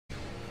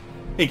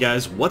Hey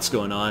guys, what's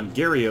going on?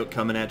 Gary Oak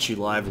coming at you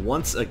live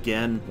once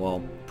again,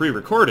 well,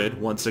 pre-recorded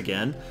once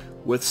again,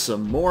 with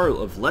some more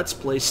of Let's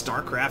Play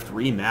StarCraft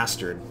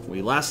Remastered.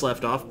 We last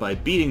left off by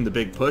beating the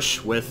big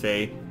push with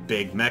a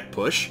big mech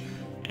push,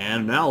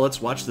 and now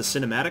let's watch the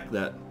cinematic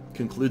that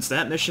concludes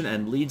that mission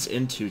and leads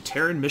into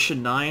Terran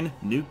Mission 9,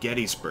 New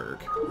Gettysburg.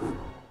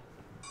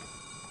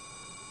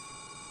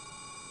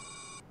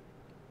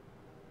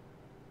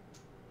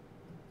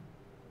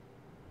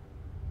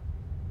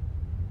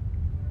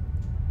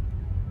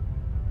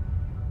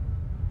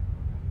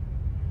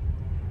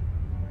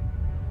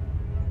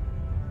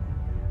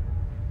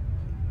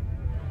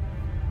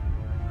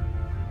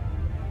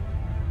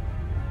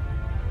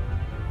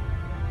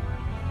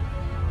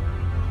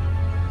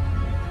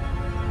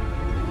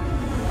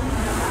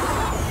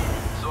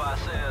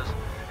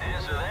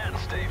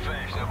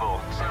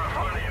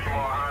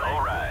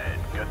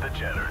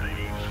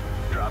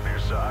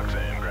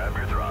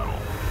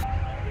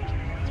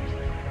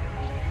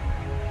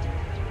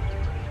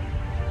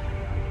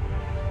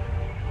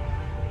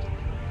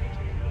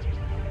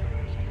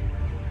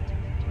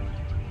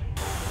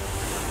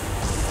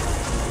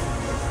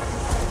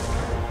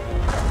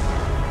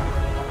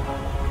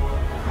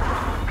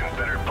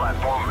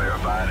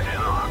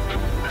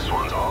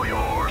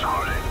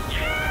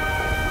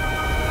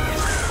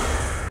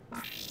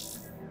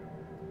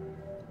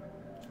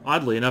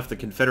 Oddly enough, the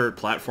Confederate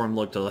platform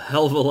looked a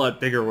hell of a lot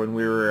bigger when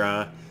we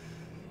were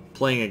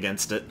playing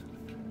against it.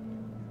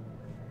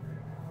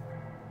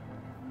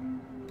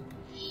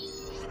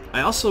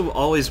 I also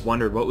always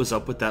wondered what was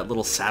up with that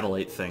little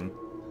satellite thing.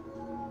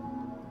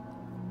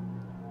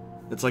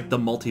 It's like the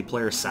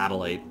multiplayer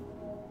satellite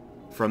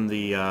from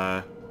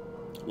the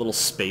little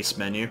space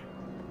menu.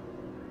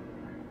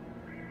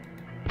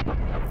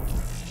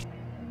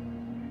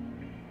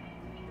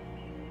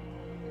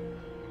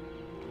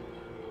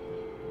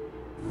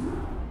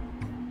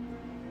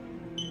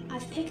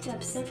 Picked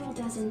up several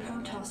dozen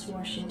Protoss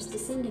warships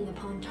descending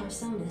upon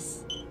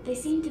Tarsonis. They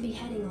seem to be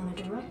heading on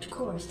a direct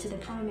course to the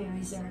primary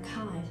Zerg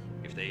hive.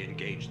 If they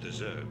engage the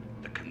Zerg,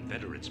 the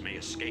Confederates may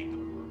escape.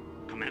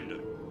 Commander,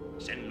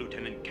 send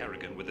Lieutenant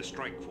Kerrigan with a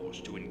strike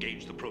force to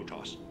engage the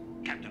Protoss.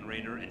 Captain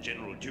Rayner and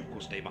General Duke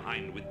will stay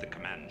behind with the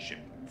command ship.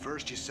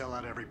 First you sell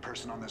out every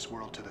person on this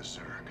world to the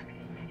Zerg.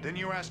 Then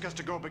you ask us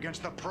to go up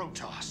against the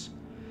Protoss.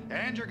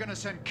 And you're gonna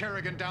send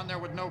Kerrigan down there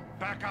with no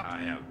backup? I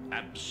have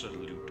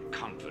absolute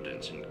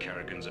confidence in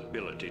Kerrigan's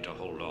ability to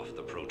hold off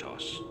the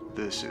Protoss.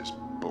 This is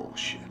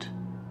bullshit.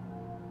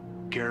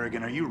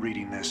 Kerrigan, are you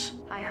reading this?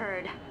 I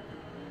heard.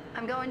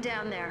 I'm going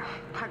down there.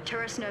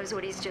 Arcturus knows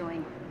what he's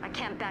doing. I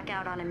can't back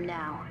out on him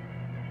now.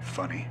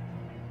 Funny.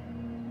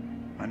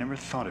 I never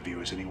thought of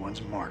you as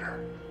anyone's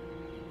martyr.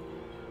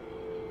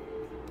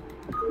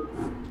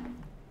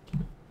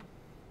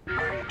 Why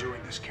are you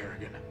doing this,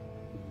 Kerrigan?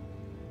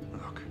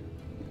 Look,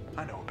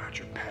 I know about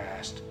your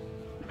past.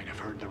 I mean, I've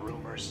heard the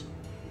rumors.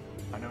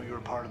 I know you were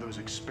part of those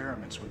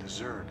experiments with the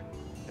Zerg,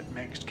 that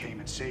Mengsk came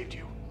and saved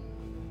you.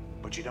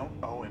 But you don't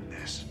owe him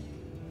this.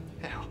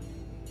 Hell,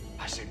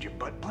 I saved your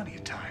butt plenty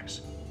of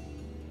times.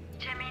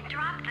 Jimmy,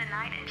 drop the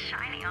knight in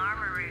shining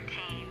armor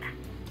routine.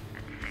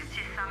 It suits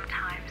you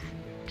sometimes.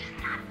 Just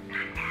not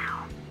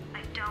now.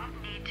 I don't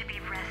need to be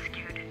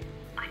rescued.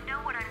 I know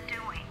what I'm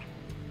doing.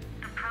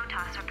 The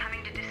Protoss are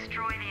coming to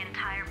destroy the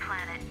entire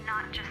planet,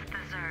 not just the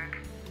Zerg.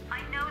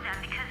 I know that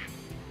because,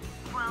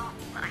 well,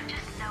 I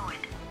just know it.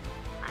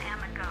 I am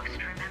a ghost,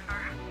 remember?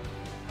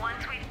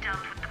 Once we've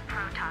dealt with the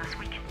Protoss,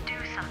 we can do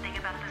something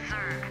about the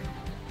Zerg.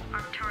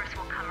 Arcturus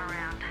will come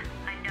around.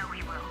 I know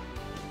he will.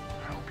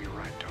 I hope you're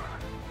right, darling.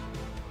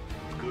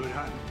 Good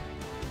hunting.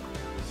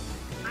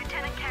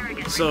 Lieutenant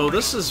Kerrigan. So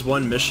this is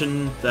one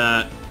mission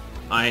that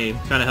I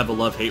kind of have a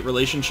love-hate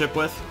relationship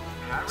with,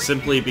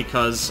 simply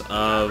because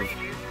of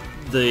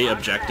the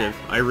objective.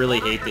 I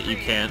really hate that you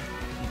can't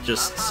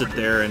just sit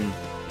there and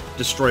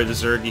destroy the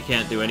Zerg. You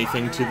can't do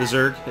anything to the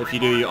Zerg. If you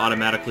do, you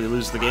automatically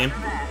lose the game,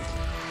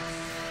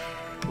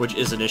 which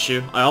is an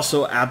issue. I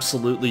also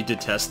absolutely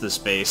detest this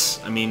base.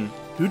 I mean,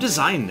 who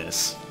designed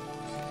this?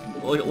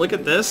 Look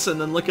at this, and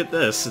then look at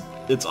this.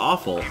 It's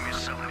awful.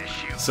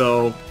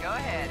 So,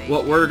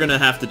 what we're gonna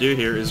have to do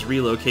here is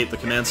relocate the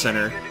command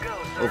center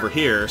over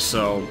here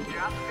so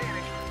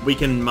we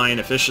can mine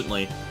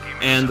efficiently.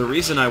 And the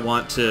reason I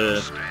want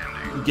to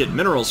get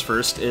minerals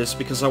first is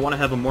because I want to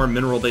have a more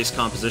mineral-based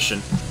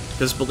composition.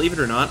 Because believe it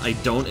or not, I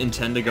don't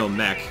intend to go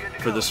mech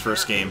for this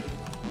first game.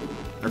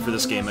 Or for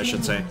this game, I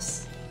should say.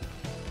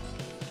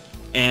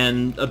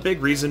 And a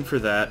big reason for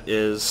that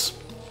is,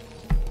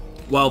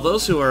 while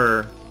those who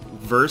are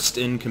versed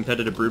in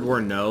competitive Brood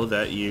War know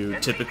that you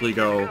typically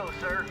go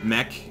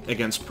mech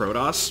against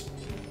Protoss,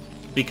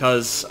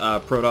 because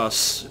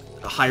Protoss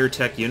higher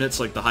tech units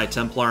like the High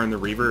Templar and the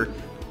Reaver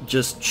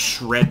just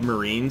shred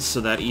Marines, so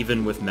that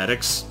even with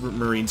medics,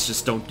 Marines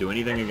just don't do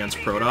anything against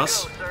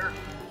Protoss.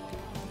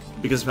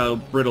 Because of how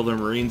brittle their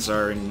Marines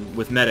are, and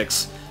with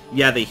medics,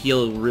 yeah, they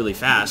heal really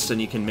fast,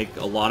 and you can make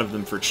a lot of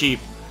them for cheap,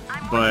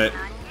 but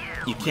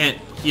you can't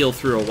heal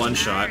through a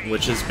one-shot,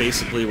 which is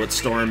basically what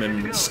Storm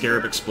and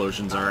Scarab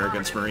explosions are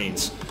against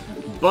Marines.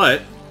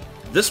 But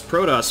this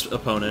Protoss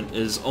opponent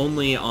is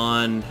only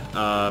on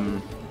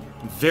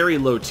very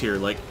low tier,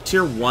 like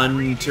tier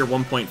 1, tier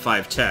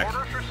 1.5 tech,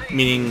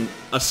 meaning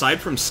aside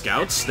from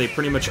scouts, they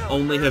pretty much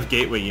only have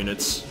gateway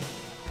units,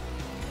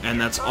 and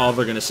that's all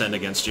they're going to send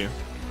against you.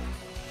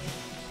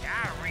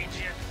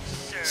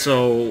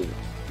 So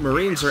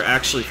Marines are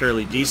actually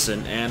fairly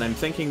decent, and I'm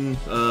thinking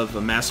of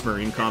a mass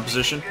Marine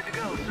composition.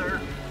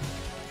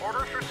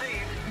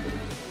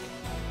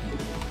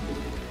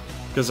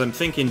 Because I'm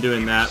thinking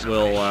doing that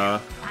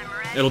will,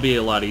 it'll be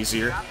a lot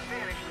easier.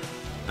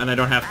 And I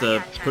don't have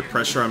to put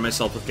pressure on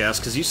myself with gas,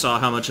 because you saw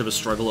how much of a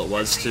struggle it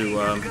was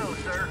to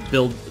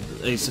build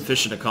a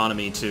sufficient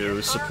economy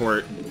to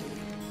support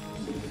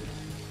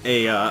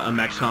a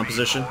mech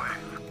composition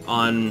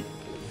on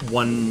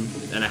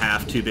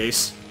 1.5, 2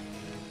 base.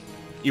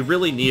 You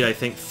really need, I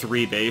think,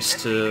 3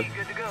 base to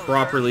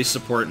properly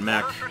support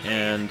mech,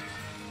 and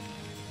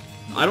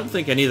I don't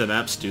think any of the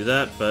maps do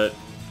that, but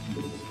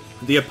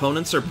the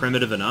opponents are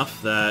primitive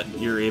enough that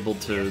you're able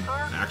to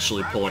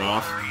actually pull it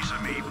off.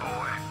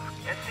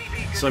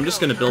 So I'm just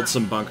going to build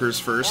some bunkers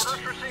first.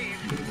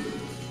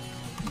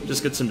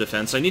 Just get some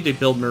defense. I need to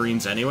build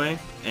Marines anyway,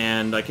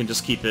 and I can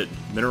just keep it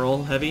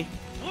mineral heavy.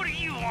 What do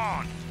you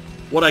want?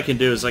 What I can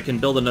do is I can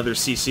build another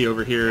CC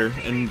over here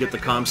and get the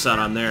ComSat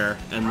on there,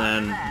 and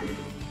then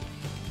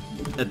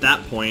at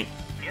that point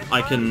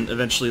I can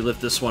eventually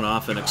lift this one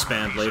off and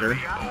expand later.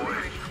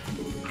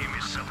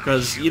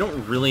 Because you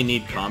don't really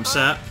need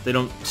ComSat. They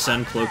don't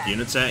send cloak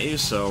units at you,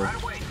 so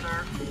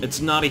it's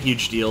not a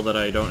huge deal that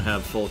I don't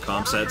have full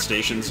ComSat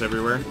stations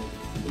everywhere.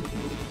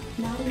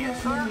 Not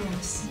enough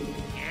minerals.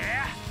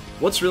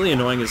 What's really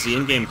annoying is the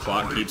in-game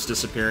clock keeps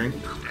disappearing.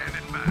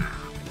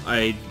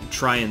 I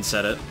try and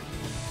set it.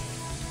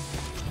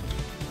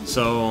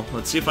 So,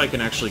 let's see if I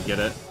can actually get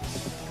it.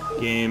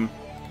 Game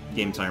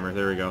timer,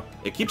 there we go.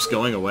 It keeps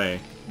going away.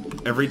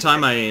 Every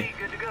time I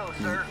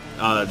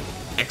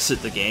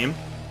exit the game,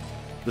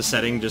 the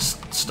setting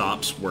just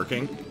stops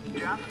working.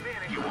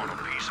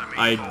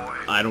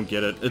 I don't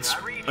get it.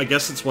 I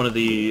guess it's one of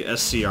the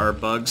SCR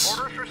bugs.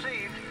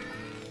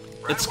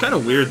 It's kind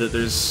of weird that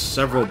there's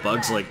several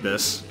bugs like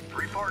this,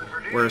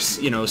 where,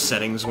 you know,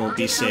 settings won't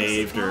be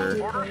saved or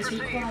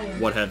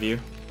what have you.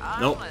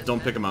 Nope,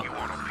 don't pick them up.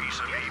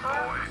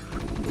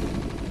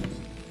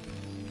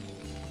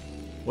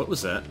 What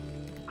was that?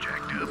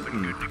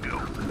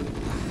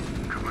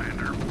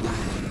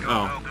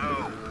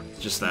 Oh,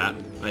 just that.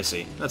 I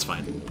see. That's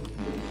fine.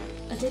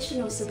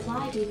 Additional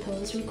supply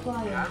depots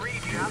required.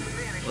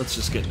 Let's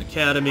just get an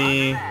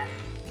academy.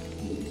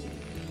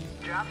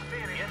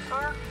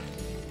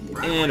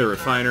 And a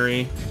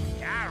refinery.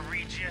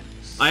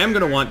 I am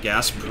going to want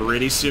gas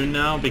pretty soon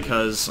now,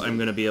 because I'm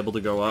going to be able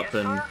to go up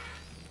and...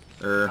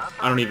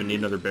 I don't even need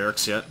another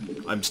barracks yet.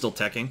 I'm still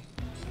teching.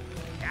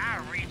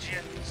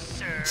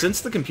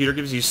 Since the computer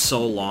gives you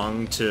so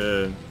long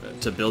to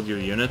build your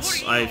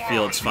units, I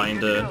feel it's fine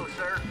to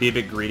be a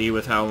bit greedy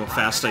with how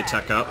fast I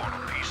tech up.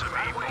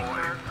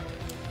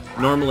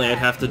 Normally I'd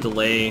have to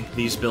delay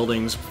these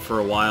buildings for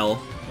a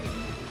while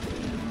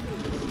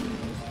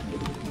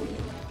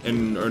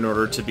in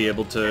order to be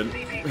able to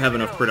have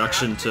enough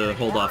production to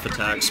hold off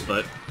attacks,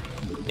 but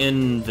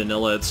in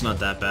vanilla it's not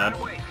that bad.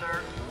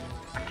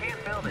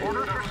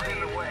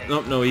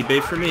 Nope, no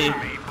eBay for me.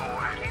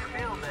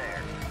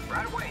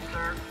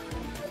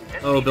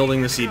 Oh,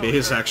 building this eBay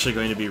is actually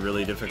going to be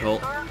really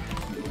difficult.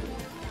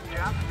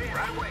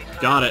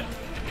 Got it.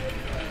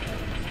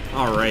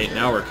 Alright,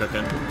 now we're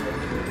cooking.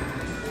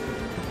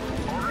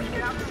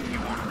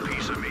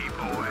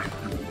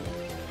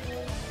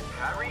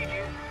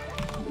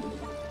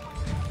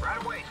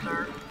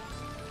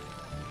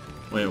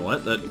 Wait,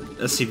 what? That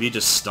SCV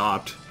just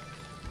stopped.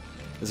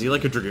 Is he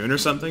like a Dragoon or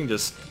something?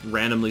 Just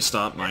randomly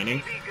stopped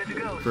mining?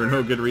 For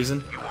no good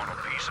reason?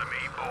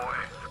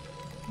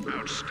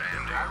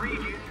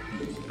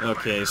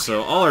 Okay,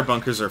 so all our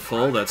bunkers are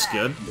full, that's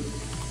good.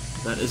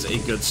 That is a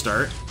good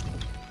start.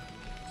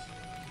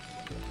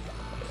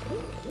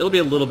 It'll be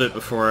a little bit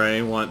before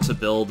I want to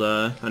build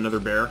another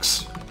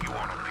barracks.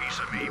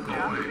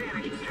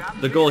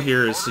 The goal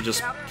here is to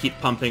just keep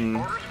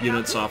pumping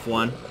units off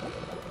one.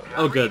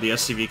 Oh good, the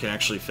SCV can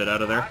actually fit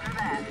out of there.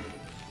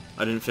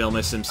 I didn't fail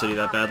my SimCity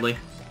that badly.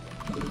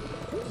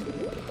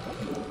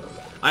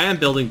 I am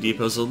building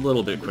depots a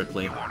little bit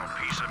quickly.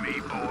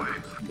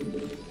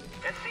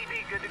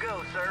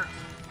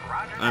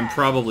 I'm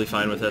probably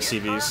fine with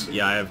SCVs.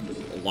 Yeah, I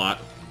have a lot.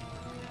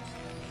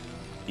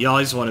 You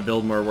always want to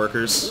build more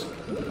workers.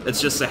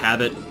 It's just a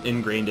habit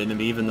ingrained into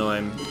me, even though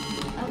I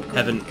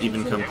haven't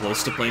even come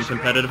close to playing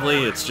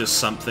competitively. It's just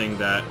something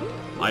that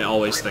I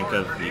always think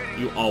of.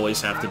 You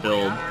always have to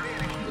build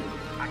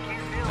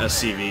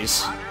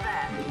SCVs.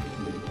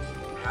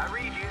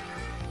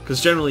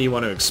 Because generally you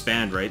want to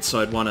expand, right?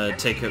 So I'd want to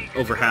take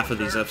over half of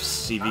these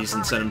SCVs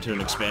and send them to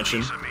an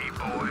expansion,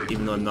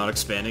 even though I'm not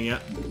expanding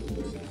yet.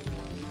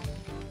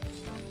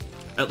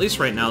 At least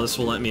right now this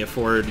will let me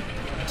afford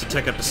to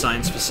tech up a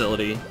science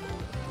facility.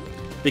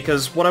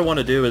 Because what I want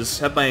to do is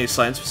have my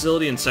science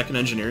facility and second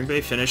engineering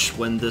bay finish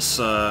when this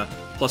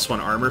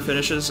 +1 armor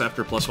finishes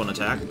after +1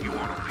 attack.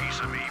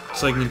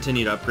 So I can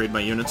continue to upgrade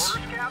my units.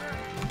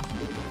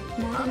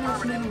 Not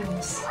enough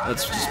minerals.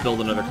 Let's just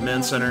build another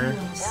command center.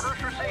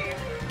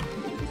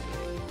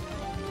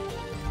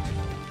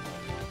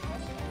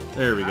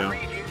 There we go.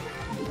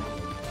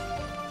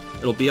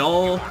 It'll be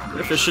all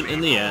efficient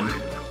in the end.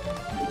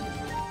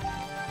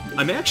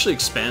 I may actually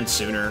expand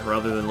sooner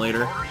rather than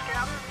later.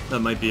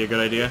 That might be a good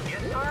idea.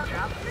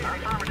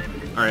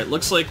 Alright,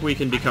 looks like we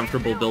can be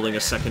comfortable building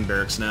a second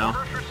barracks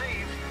now.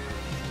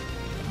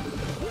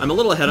 I'm a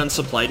little ahead on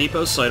supply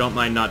depots, so I don't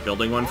mind not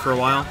building one for a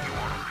while.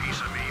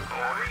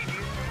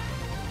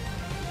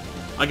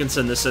 I can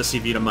send this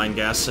SCV to mine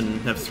gas and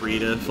have 3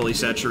 to fully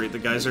saturate the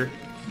geyser.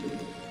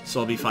 So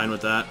I'll be fine with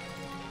that.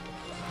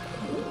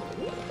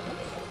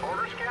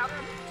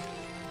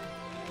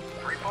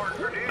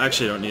 I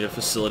actually don't need a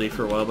facility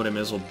for a while, but I may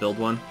as well build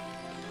one.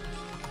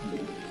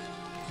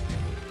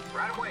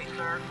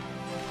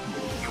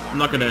 I'm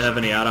not going to have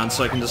any add-ons,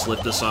 so I can just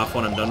lift this off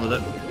when I'm done with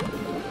it.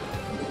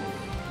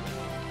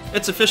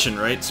 It's efficient,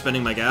 right?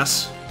 Spending my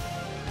gas.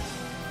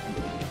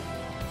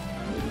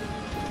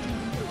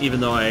 Even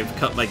though I've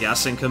cut my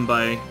gas income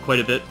by quite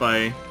a bit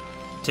by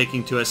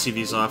taking 2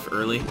 SCVs off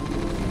early.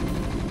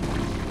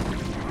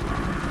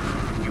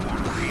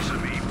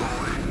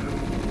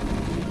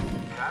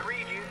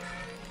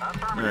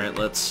 Alright,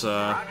 let's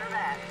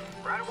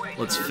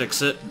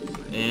fix it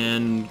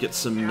and get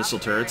some missile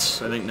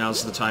turrets. I think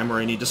now's the time where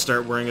I need to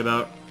start worrying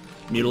about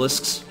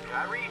mutilisks.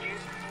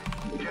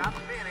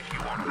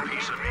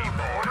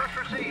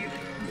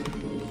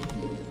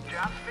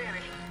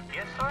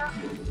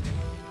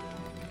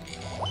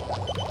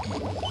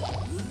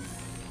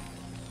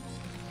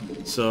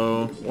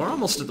 So, we're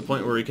almost at the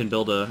point where we can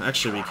build a...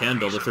 Actually, we can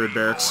build a 3rd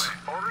barracks.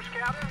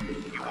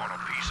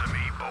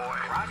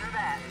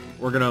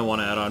 We're gonna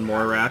want to add on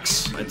more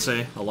racks, I'd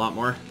say. A lot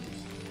more.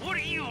 What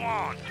do you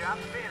want? Job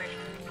finished.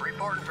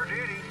 Reporting for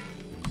duty.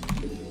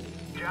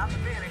 Job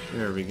finished.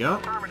 There we go.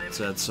 Let's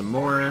add some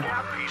more.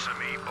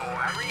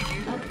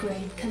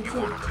 Upgrade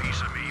complete.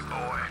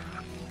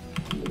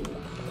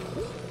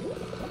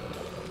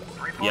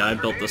 Yeah, I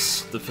built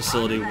the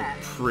facility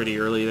pretty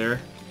early there.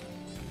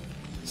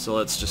 So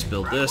let's just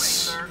build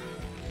this.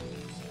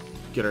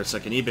 Get our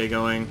second eBay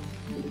going.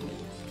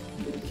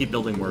 Keep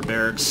building more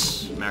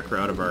barracks. Macro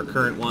out of our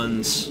current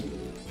ones.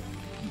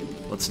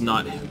 Let's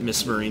not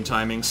miss marine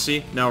timings.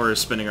 See? Now we're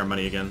spending our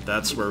money again.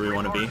 That's where we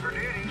want to be.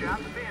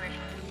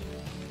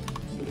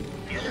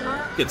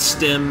 Get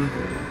stim.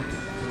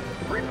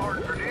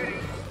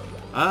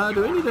 Do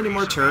I need any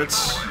more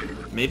turrets?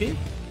 Maybe?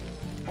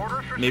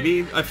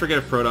 Maybe? I forget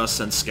if Protoss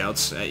sends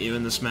scouts at you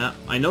in this map.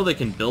 I know they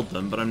can build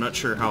them, but I'm not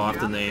sure how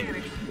often they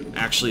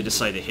actually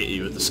decide to hit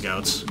you with the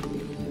scouts.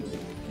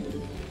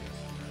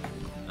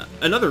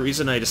 Another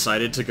reason I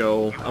decided to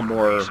go a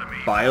more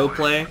bio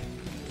play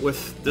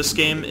with this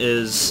game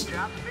is,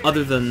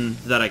 other than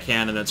that I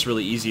can and it's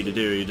really easy to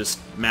do, you just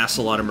mass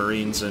a lot of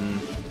Marines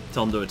and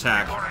tell them to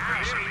attack.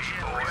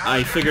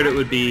 I figured it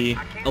would be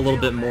a little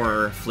bit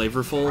more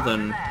flavorful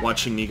than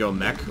watching me go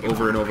mech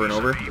over and over and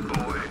over.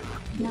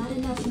 Not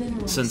enough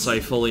minerals. Since I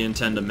fully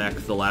intend to mech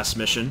the last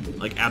mission.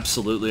 Like,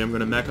 absolutely I'm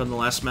going to mech on the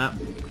last map.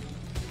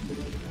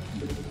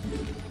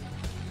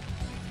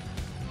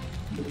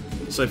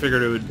 So I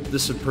figured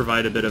this would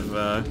provide a bit of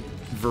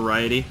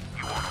variety.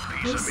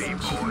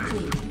 Research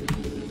complete.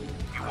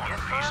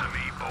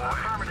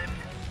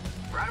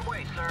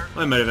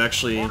 I might have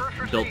actually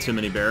built too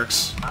many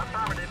barracks.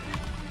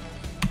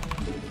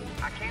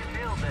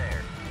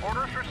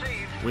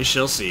 We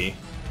shall see.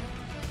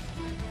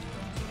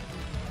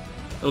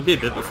 It'll be a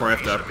bit before I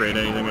have to upgrade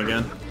anything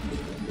again.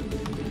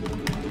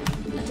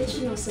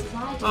 Additional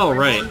supply Oh,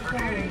 right.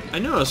 required. I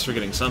knew I was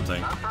forgetting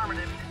something. Not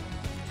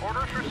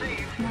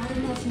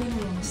enough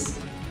minerals.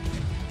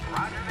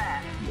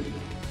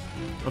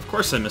 Of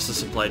course I missed a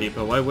supply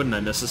depot. Why wouldn't I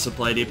miss a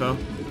supply depot?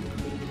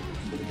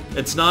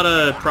 It's not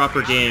a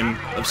proper game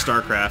of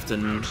StarCraft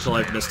until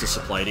I've missed a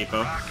supply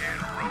depot.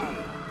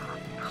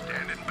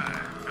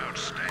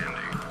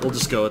 We'll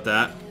just go with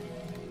that.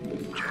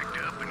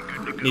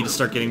 Need to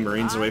start getting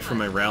Marines away from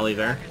my rally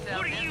there.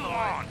 What do you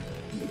want?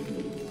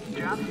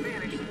 Job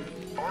finished.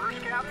 Orders,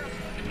 Captain?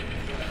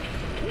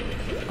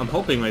 I'm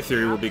hoping my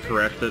theory will be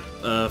correct that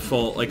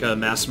a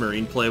mass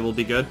Marine play will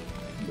be good.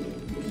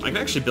 I can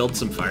actually build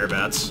some fire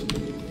bats.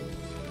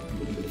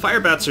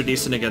 Fire bats are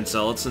decent against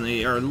zealots, and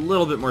they are a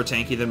little bit more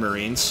tanky than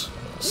Marines,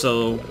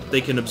 so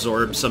they can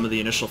absorb some of the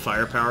initial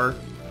firepower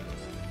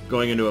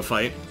going into a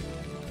fight.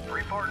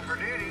 Reporting for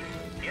duty.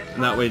 Yes,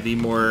 And that way the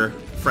more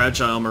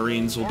fragile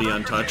Marines will be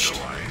untouched.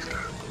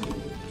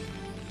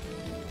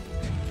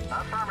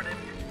 affirmative.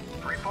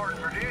 Reporting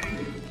for duty.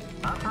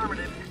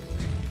 Affirmative.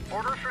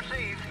 Orders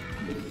received.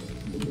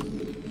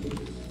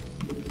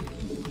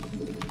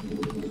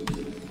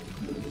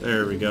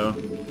 There we go.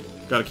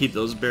 Gotta keep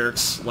those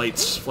barracks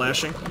lights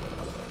flashing.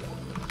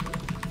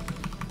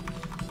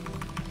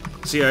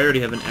 See, I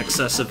already have an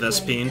excess of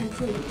Vespine.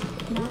 Complete.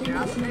 Not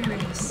enough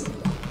minerals.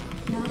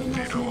 Not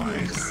enough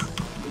minerals.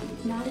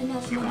 Not enough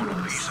enough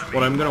minerals.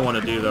 What I'm gonna want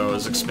to do though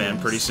is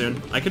expand pretty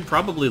soon. I could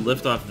probably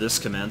lift off this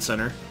command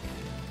center.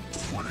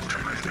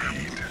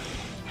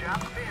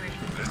 Job finished.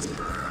 Let's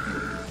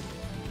burn.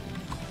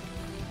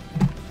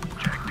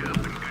 Jacked up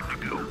and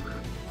good to go.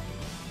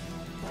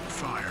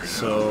 Fire.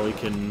 So we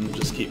can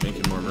just keep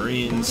making more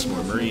Marines,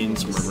 more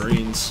Marines, more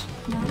Marines.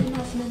 Not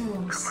enough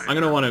minerals. I'm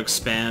gonna want to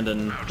expand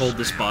and hold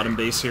this bottom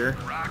base here.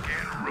 Rock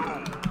and roll.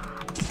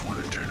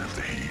 Want to turn up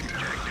the heat.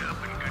 Jacked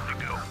up and good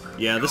to go.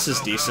 Yeah, this is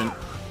decent.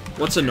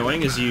 What's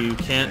annoying is you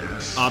can't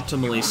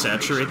optimally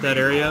saturate that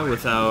area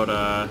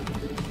without,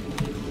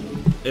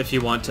 if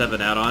you want to have an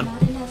add-on.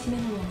 Not enough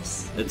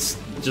minerals. It's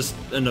just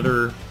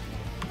another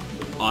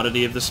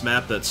oddity of this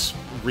map that's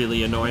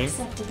really annoying.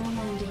 Acceptable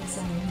landing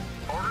zone.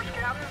 Orders,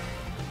 Captain?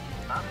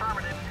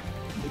 Affirmative.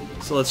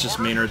 So let's just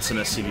Maynard some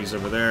SCVs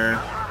over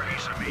there.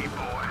 Piece of me, boy.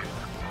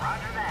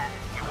 Roger that.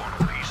 You want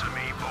a piece of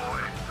me,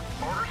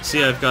 boy? Orders,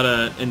 See, I've got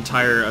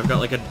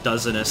like a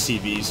dozen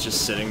SCVs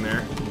just sitting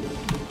there.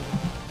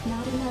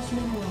 Not enough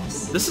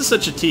minerals. This is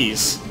such a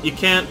tease. You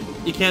can't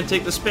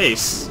take the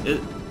space.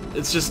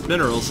 It's just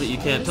minerals that you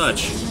can't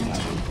touch.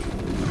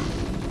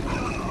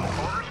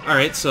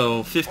 Alright,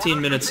 so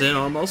 15 minutes in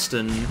almost,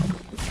 and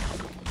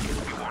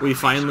we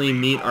finally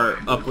meet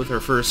up with our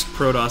first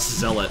Protoss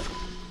Zealot.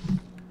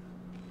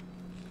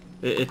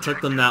 It took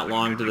them that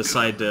long to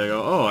decide to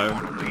go, oh,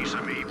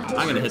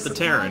 I'm gonna hit the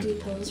Terran.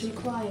 Depots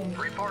required.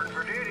 reporting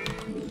for duty.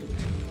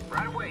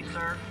 Right away,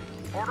 sir.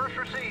 Orders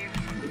received.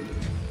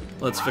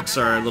 Let's fix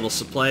our little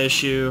supply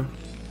issue.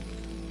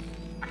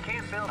 I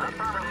can't build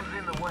affirmatives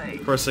in the way.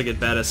 Of course I get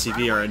bad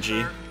SCV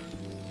RNG.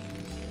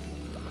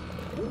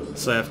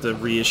 So I have to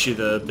reissue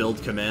the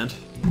build command.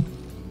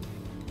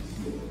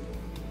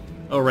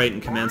 Oh right,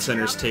 and command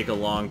centers take a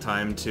long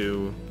time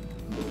to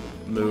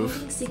move.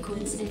 Landing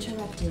sequence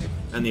interrupted.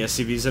 And the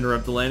SCVs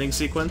interrupt the landing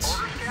sequence.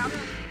 Captain?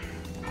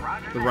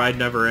 Roger The that. ride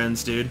never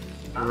ends, dude.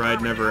 The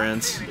ride never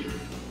ends.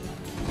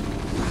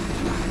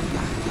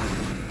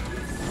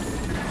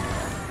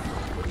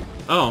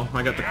 Oh,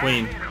 I got the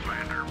queen.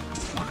 Commander.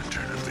 Want to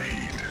turn up the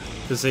heat.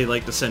 Because they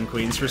like to send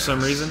queens for some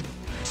reason.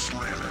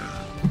 Slammer.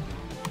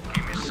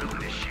 Give me some of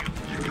this shoot.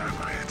 You got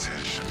my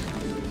attention.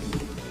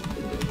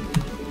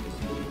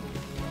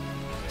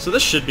 So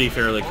this should be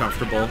fairly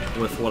comfortable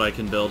with what I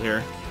can build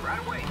here. Right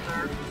away,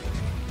 sir.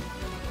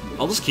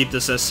 I'll just keep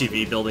this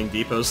SCV building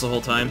depots the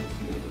whole time.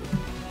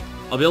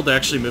 I'll be able to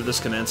actually move this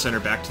command center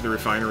back to the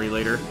refinery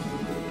later,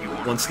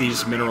 once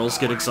these minerals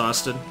get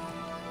exhausted.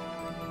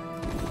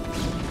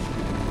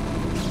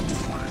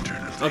 Want to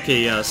turn up the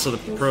Okay, yeah, so the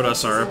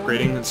Protoss are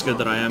upgrading. It's good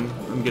that I'm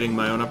getting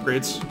my own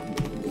upgrades.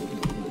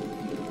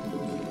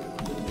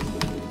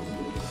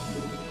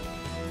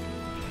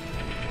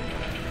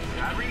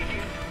 I read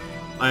you.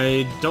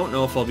 I don't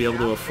know if I'll be able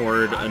to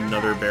afford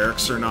another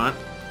barracks or not.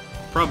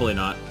 Probably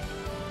not.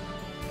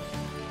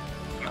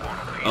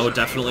 Oh,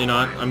 definitely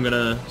not. I'm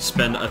gonna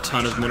spend a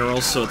ton of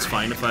minerals, so it's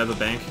fine if I have a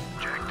bank.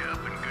 jacked up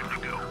and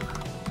good to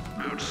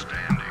go.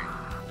 Outstanding.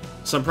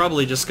 So I'm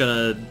probably just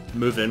gonna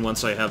move in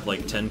once I have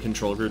like 10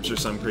 control groups or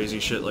some crazy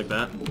shit like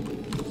that.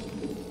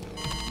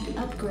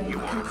 Upgrade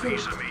complete.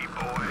 Piece of me,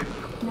 boy.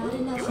 Not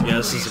enough Yeah,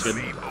 this is a good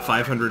minerals.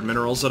 500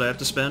 minerals that I have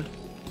to spend.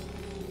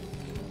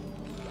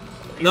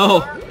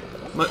 No!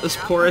 This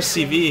poor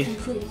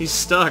SCV. He's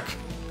stuck.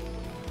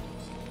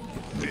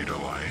 Veto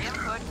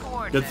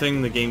light. Good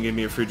thing the game gave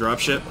me a free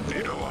dropship.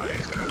 Veto light.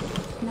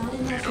 Not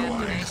enough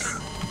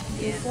minerals.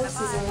 Your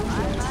forces are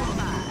under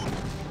attack.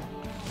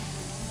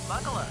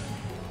 Buckle up.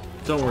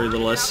 Don't worry,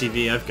 little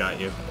SCV, I've got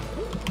you.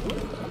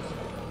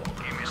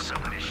 Give me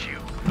some of this shoot.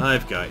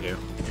 I've got you.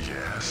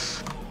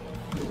 Yes.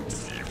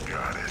 You've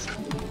got it.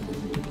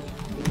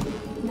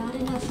 Not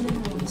enough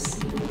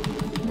minerals.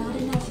 Not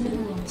enough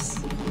minerals.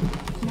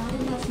 Not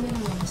enough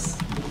minerals.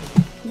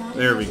 Not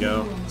There we enough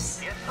go.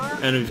 minerals. Yes, sir.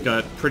 And we've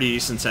got pretty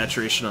decent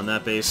saturation on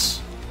that base.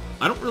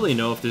 I don't really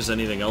know if there's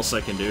anything else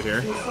I can do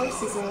here Your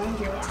forces are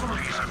under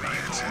attack. My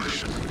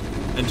attention.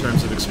 in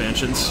terms of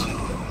expansions.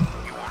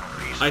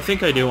 I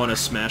think I do want to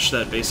smash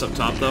that base up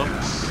top though.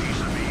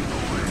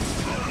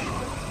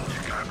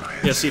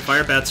 Yeah, see,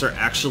 fire bats are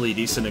actually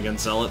decent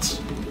against zealots.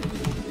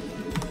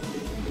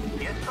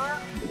 Yes, sir.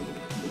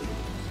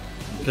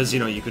 Because, you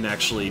know, you can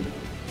actually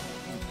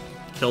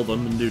kill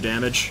them and do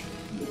damage.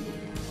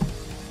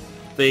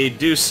 They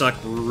do suck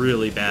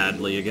really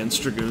badly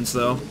against Dragoons,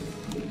 though.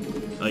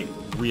 Like,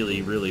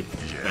 really, really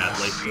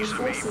badly. Your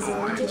forces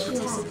are under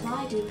additional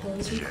supply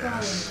depots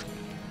required.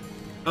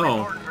 Oh,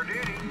 Reporting for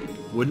duty.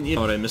 wouldn't you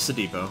know it, I missed the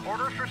depot.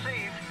 Orders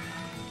received.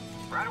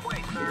 Right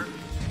away, sir.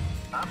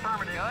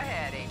 Affirmative. Go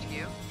ahead,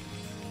 HQ.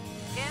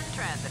 In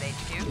transit,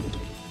 HQ.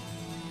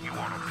 You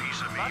want a piece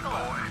of me, Buckle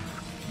up. boy?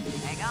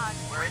 Hang on,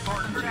 we're in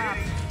Reporting for for the job.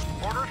 duty.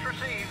 Orders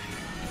received.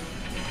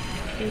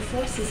 Your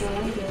forces are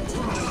under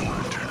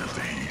attack. Turn up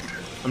the heat.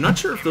 I'm not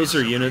sure if those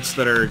are units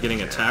that are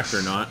getting attacked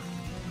or not.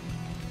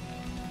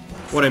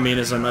 What I mean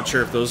is I'm not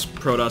sure if those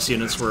Protoss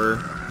units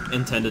were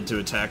intended to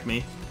attack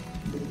me.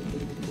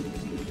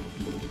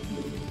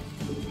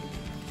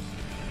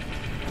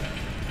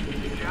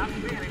 Job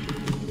finished.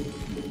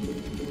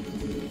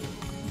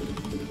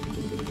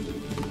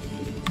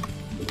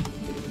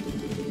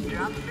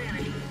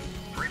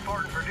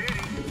 Reporting for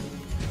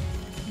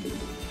duty.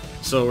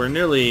 So we're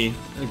nearly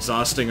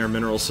exhausting our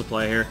mineral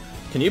supply here.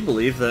 Can you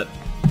believe that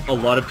a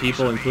lot of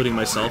people, including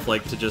myself,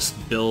 like to just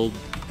build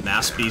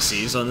mass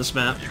BCs on this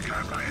map?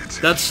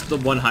 That's the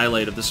one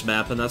highlight of this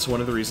map, and that's one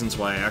of the reasons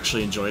why I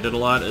actually enjoyed it a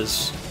lot,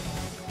 is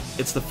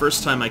it's the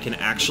first time I can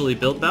actually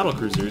build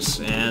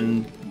battlecruisers,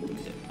 and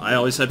I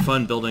always had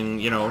fun building,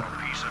 you know,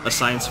 a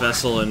science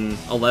vessel and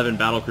 11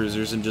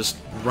 battlecruisers and just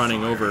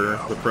running over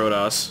the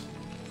Protoss.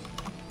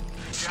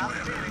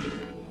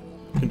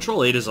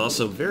 Control 8 is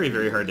also very,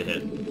 very hard to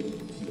hit.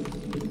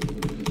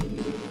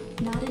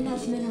 Not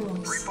enough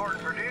minerals.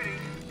 Reporting for duty.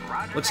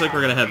 Roger. Looks like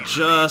we're gonna have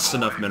just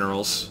enough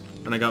minerals.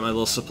 And I got my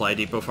little supply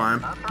depot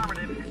farm.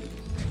 Affirmative.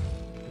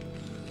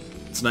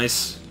 It's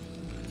nice.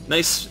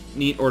 Nice,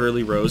 neat,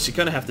 orderly rows. You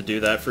kind of have to do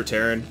that for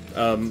Terran.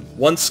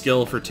 One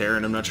skill for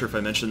Terran, I'm not sure if I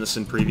mentioned this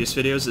in previous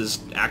videos, is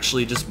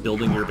actually just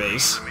building your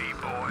base.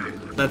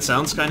 That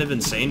sounds kind of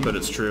insane, but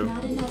it's true.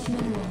 Not enough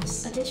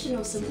minerals.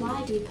 Additional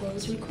supply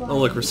depots required. Oh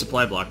look, we're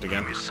supply blocked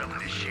again.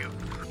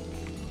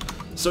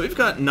 So we've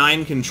got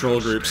 9 control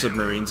groups of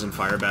Marines and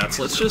Firebats.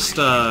 Let's just,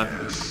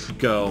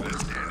 go.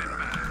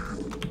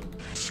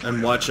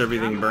 And watch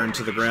everything burn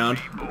to the ground.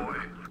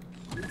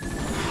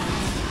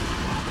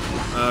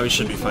 We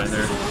should be fine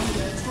there.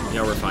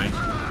 Yeah, we're fine.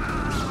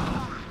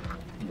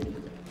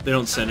 They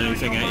don't send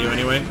anything at you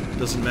anyway.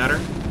 Doesn't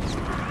matter.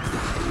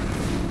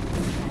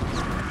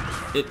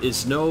 It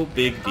is no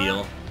big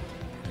deal.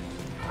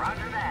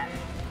 Roger that.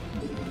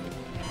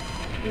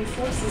 Your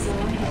forces are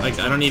under Like,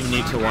 I don't even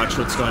need to watch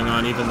what's going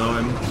on, even though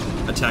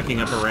I'm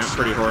attacking up a ramp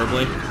pretty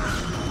horribly.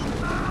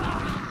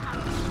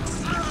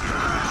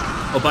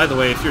 Oh, by the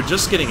way, if you're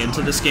just getting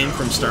into this game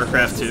from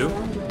StarCraft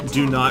 2,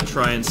 do not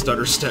try and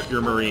stutter step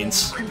your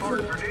Marines.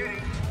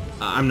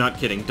 I'm not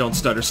kidding, don't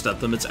stutter step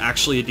them. It's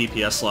actually a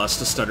DPS loss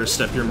to stutter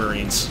step your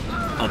Marines.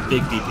 A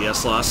big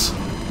DPS loss.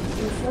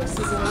 Your forces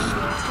are under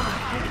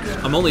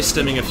attack. I'm only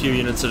stimming a few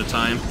units at a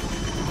time.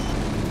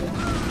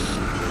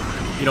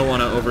 You don't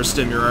want to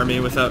overstim your army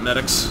without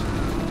medics.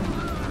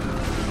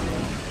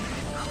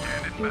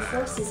 Your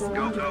forces are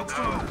under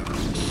attack.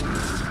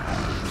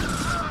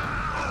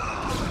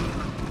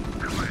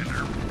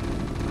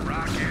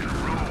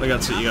 I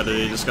got what you gotta do,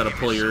 you just gotta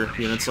pull your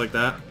units like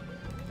that.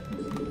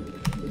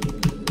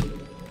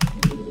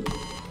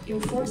 Your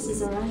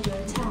forces are under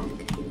attack.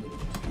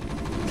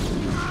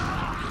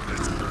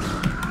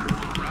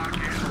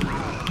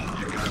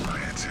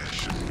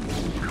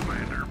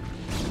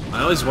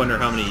 I always wonder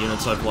how many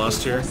units I've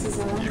lost here. Forces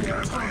are under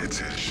attack.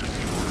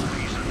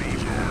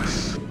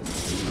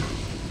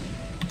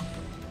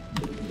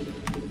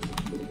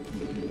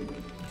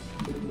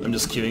 I'm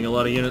just queuing a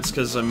lot of units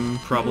because I'm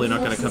probably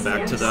not going to come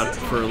back to that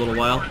for a little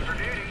while.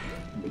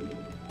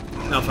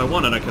 Now, if I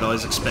wanted, I could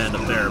always expand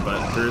up there,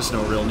 but there is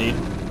no real need.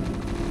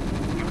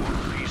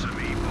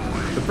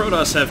 The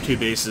Protoss have 2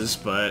 bases,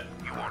 but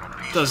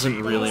it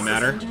doesn't really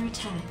matter. Under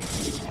attack.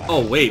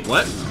 Oh, wait,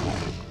 what?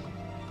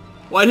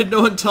 Why did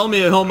no one tell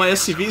me all my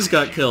SCVs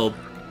got killed?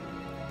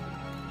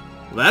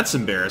 Well, that's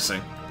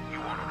embarrassing.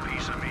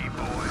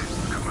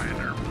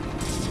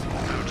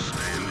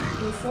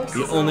 Your forces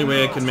The only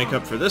way I can make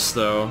up for this,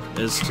 though,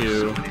 is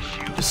to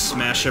just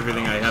smash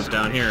everything I have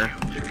down here.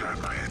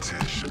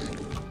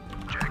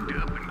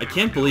 I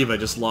can't believe I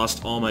just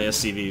lost all my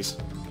SCVs.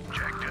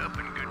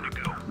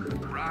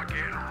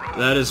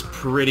 That is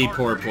pretty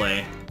poor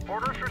play.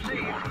 Orders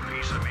received.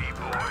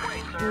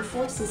 Your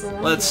forces are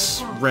under Let's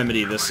attack.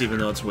 remedy this, even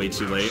though it's way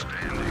too late.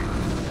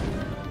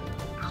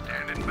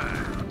 Standing by.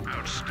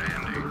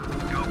 Outstanding.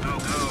 Go, go,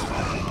 go.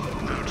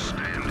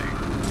 Outstanding.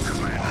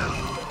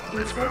 Commander.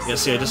 Your forces Yeah,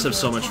 see, I just have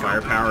so much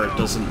firepower, it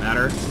doesn't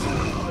matter.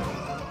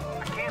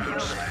 I can't help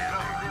it.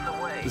 Something's in the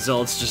way.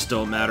 Zealots just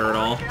don't matter at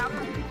all.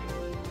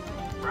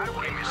 Right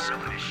away, sir.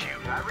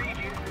 I read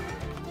you.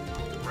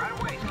 Right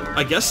away, sir.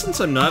 I guess since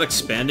I'm not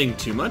expanding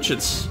too much,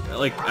 it's,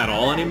 like, at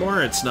all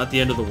anymore, it's not the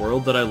end of the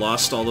world that I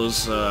lost all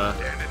those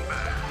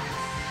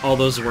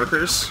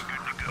workers.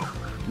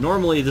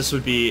 Normally, this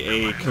would be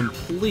a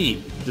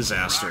complete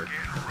disaster.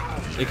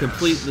 A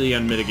completely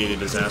unmitigated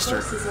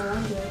disaster. Forces are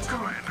under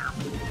attack.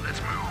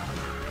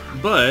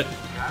 But,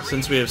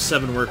 since we have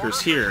 7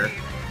 workers here,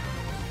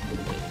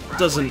 it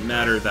doesn't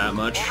matter that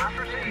much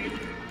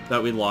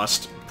that we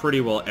lost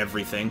pretty well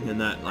everything in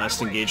that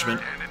last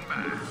engagement.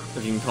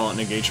 If you can call it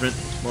an engagement.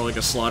 More like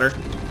a slaughter.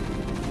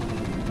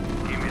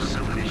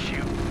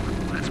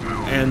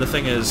 And the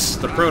thing is,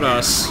 the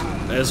Protoss,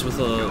 as with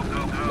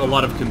a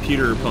lot of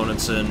computer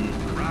opponents in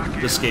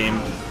this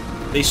game,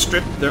 they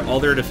strip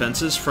all their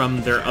defenses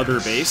from their other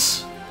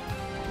base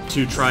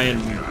to try and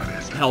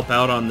help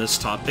out on this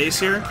top base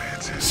here.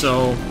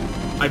 So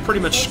I pretty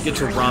much get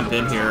to romp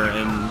in here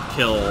and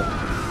kill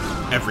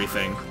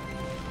everything.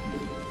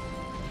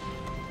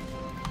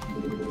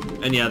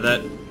 And yeah,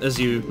 that, as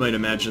you might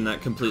imagine,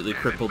 that completely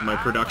crippled my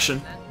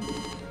production.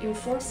 Your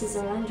forces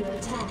are under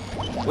attack.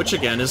 Which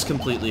again is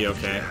completely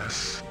okay.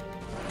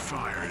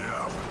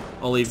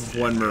 I'll leave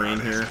 1 Marine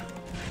here.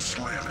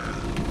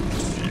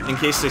 In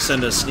case they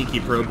send a sneaky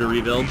probe to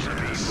rebuild.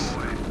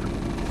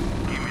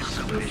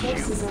 Your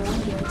forces are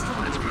under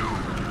attack.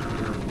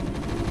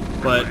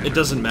 But it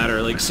doesn't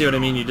matter, like, see what I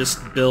mean? You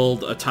just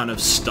build a ton of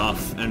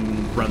stuff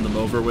and run them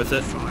over with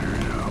it.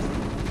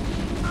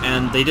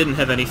 And they didn't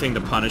have anything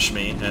to punish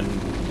me, and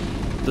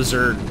the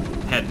Zerg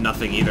had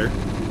nothing either.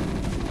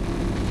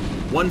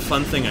 One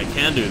fun thing I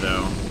can do,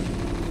 though,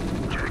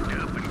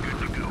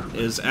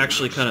 is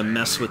actually kind of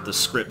mess with the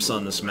scripts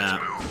on this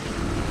map.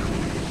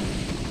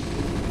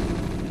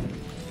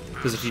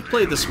 Because if you've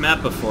played this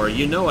map before,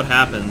 you know what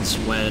happens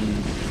when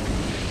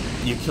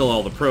you kill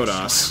all the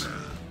Protoss.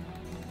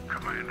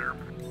 Commander,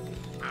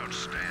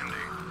 outstanding.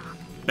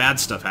 Bad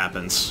stuff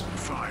happens.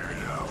 Fired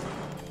up.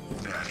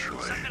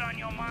 Naturally.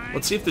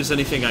 Let's see if there's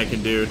anything I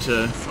can do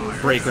to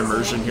break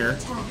immersion here.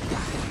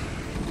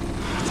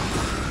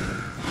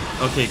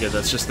 Okay, good,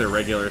 that's just their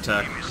regular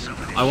attack.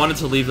 I wanted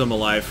to leave them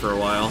alive for a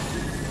while.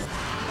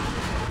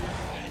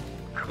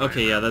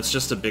 Okay, yeah, that's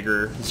just a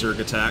bigger Zerg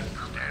attack.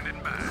 Standing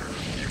by.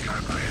 You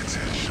got my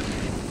attention.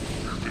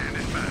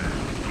 Standing by.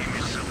 Give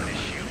me something to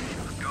shoot.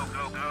 Go,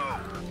 go, go.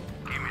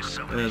 Give me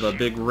something to The shoot.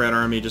 big red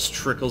army just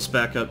trickles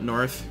back up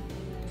north.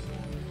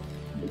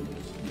 You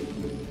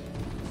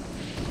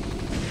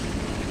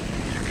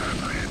got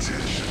my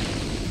attention.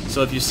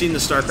 So if you've seen the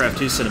StarCraft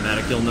 2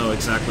 cinematic, you'll know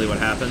exactly what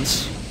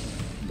happens.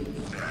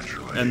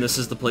 Naturally. And this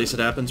is the place it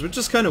happens, which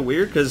is kind of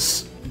weird,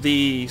 because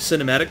the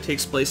cinematic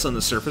takes place on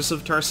the surface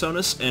of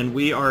Tarsonis, and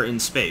we are in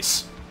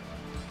space.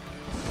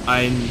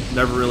 I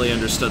never really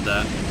understood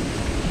that.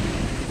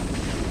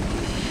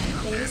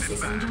 Base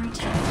is under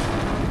attack.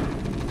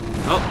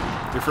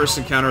 Oh, your first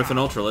encounter with an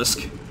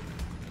Ultralisk.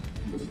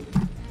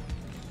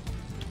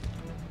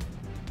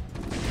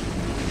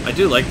 I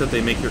do like that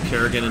they make your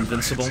Kerrigan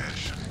invincible.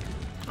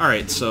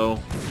 Alright, so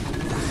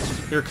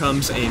here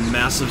comes a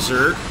massive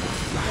Zerg.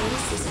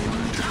 Base is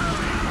under attack.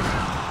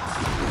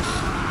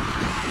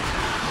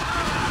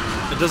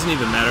 It doesn't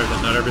even matter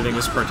that not everything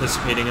is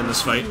participating in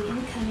this fight.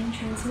 Incoming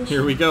transmission.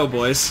 Here we go,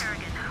 boys.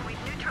 Kerrigan, we've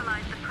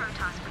neutralized the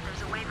Protoss, but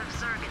there's a wave of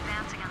Zerg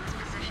advancing on this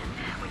position.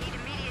 We need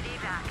immediate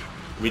evac.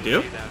 We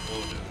do?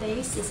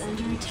 Base is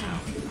under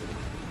attack.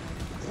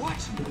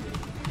 What?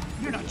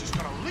 You're not just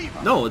gonna leave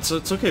us? No, it's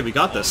okay, we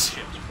got this.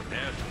 Ships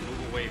prepare to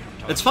move away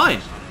from It's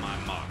fine. on my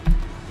mark.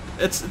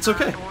 It's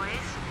okay. Boys,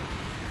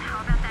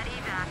 how about that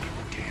evac?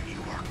 Damn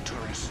you,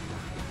 Arcturus.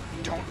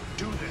 Don't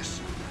do this.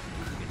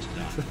 It's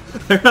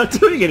done. They're not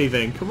doing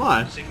anything, come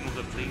on. Signal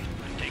the fleet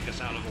and take us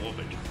out of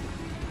orbit.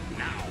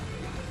 Now.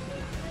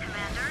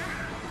 Commander?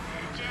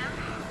 Jim?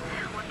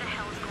 What the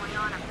hell is going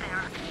on up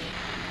there?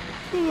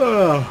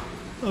 Oh,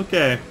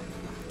 okay.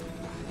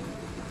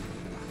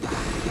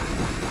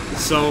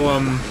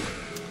 So,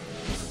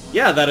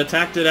 yeah, that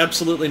attack did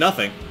absolutely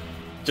nothing.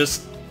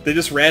 They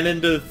just ran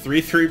into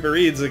 3-3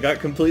 Marines and got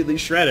completely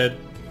shredded.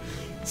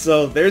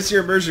 So, there's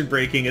your immersion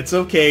breaking. It's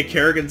okay,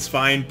 Kerrigan's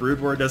fine,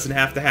 Brood War doesn't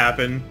have to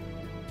happen.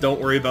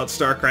 Don't worry about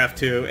StarCraft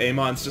 2.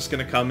 Amon's just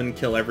gonna come and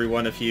kill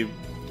everyone if you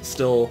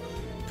still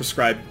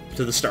prescribe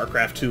to the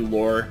StarCraft 2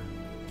 lore.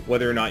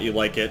 Whether or not you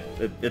like it,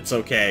 it's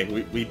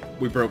okay.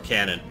 We broke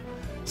canon.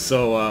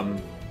 So,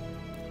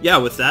 yeah,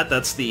 with that,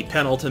 that's the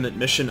penultimate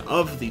mission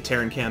of the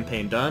Terran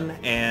campaign done,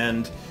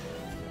 and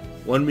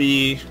when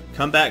we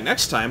come back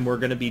next time, we're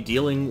going to be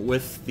dealing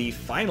with the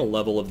final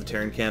level of the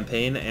Terran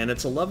campaign, and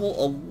it's a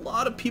level a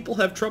lot of people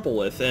have trouble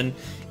with, and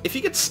if you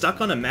get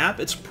stuck on a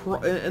map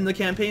in the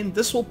campaign,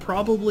 this will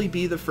probably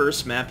be the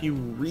first map you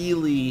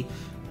really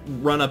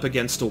run up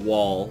against a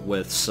wall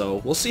with, so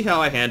we'll see how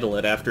I handle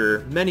it after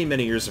many,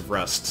 many years of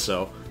rust.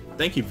 So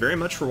thank you very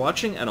much for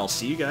watching, and I'll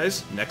see you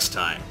guys next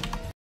time.